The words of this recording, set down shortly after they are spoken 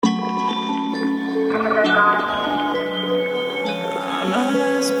My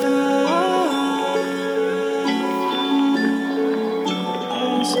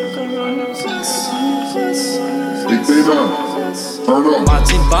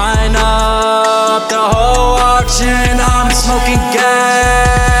team buying up the whole auction. I'm smoking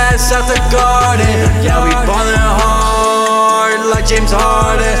gas out the garden. Yeah, we ballin' hard like James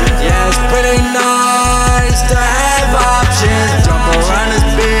Harden. Yeah, it's pretty nice to have options. Jump around this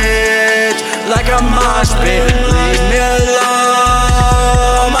bitch like a mosh pit. Leave me alone,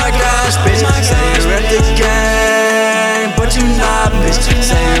 oh my gosh, bitch. Say you're at the game, but you not, bitch.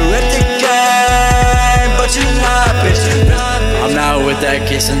 Say you're at the game, but you not, bitch. I'm not with that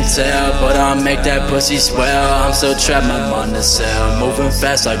kiss and tell, but I'll make that pussy swell. I'm so trapped, my mind to sell, moving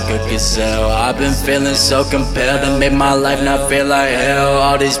fast like a gazelle. I've been feeling so compelled to make my life not feel like hell.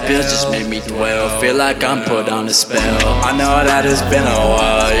 All these pills just make me dwell, feel like I'm put on a spell. I know that it's been a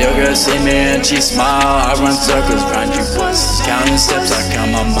while, your girl see me and she smile. I run circles round you pussies, counting steps, I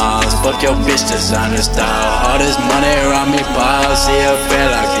count my miles. Fuck your bitch, designer style. All this money around me pile, see her feel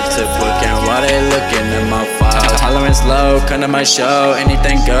like it's a booking while they looking at my file. Tolerance low, come to my show,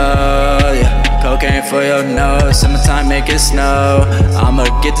 anything goes, yeah. Cocaine for your nose, summertime make it snow. I'ma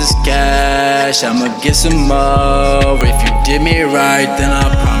get this cash, I'ma get some more. If you did me right, then I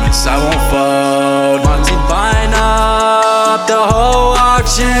promise I won't fold. My team buying up the whole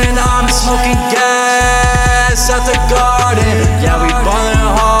auction. I'm smoking gas out the garden. Yeah, we ballin'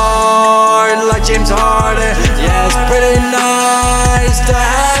 hard like James Harden. Yeah, it's pretty nice to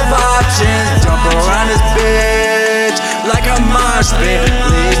have options. Jump around this bitch like a mosh pit.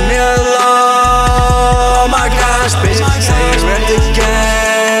 Leave me alone, oh my gosh, bitch. Say you're at the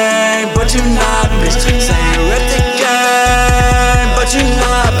game, but you not, bitch. Say you're at the game, but you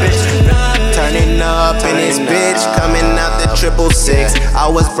not, bitch. Turning up in this bitch, coming out the 666. I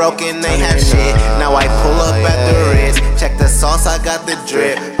was broken, they had shit. Now I pull up at the Ritz. Check the sauce, I got the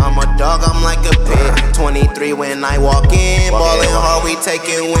drip. I'm a dog, I'm like a pit. 23 when I walk in, ballin' hard, we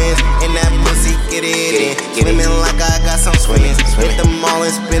taking wins. In that pussy, get it in. Swimming like I got some swimming. Hit the mall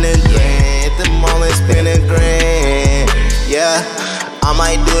and spin a grand. Hit the mall and spin a grand. Yeah. I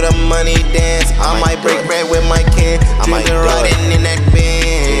might do the money dance. I might break bread with my kin. Drinking, riding in that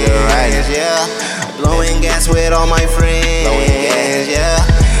Benz, yeah. Blowing gas with all my friends, yeah.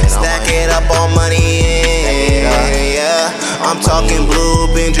 Stack it up, all money in, yeah. I'm talking blue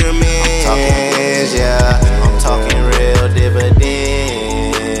Benjamins, yeah. I'm talking real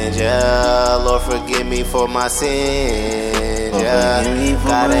dividends, yeah. Lord forgive me for my sins, yeah.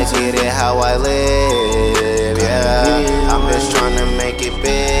 Gotta get it how I live, yeah. I'm just trying to make it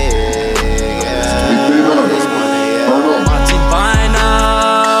big, yeah. This money, yeah. My team buying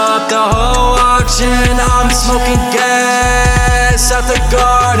up the whole auction. I'm smoking gas out the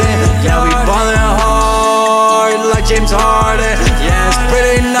garden. Yeah, we ballin' hard like James Harden. Yeah, it's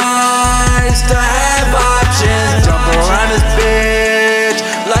pretty nice to have options. Jump around this bitch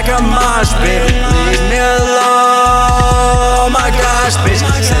like a mosh pit. Leave me alone, oh my gosh, bitch.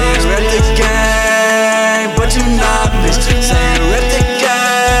 Say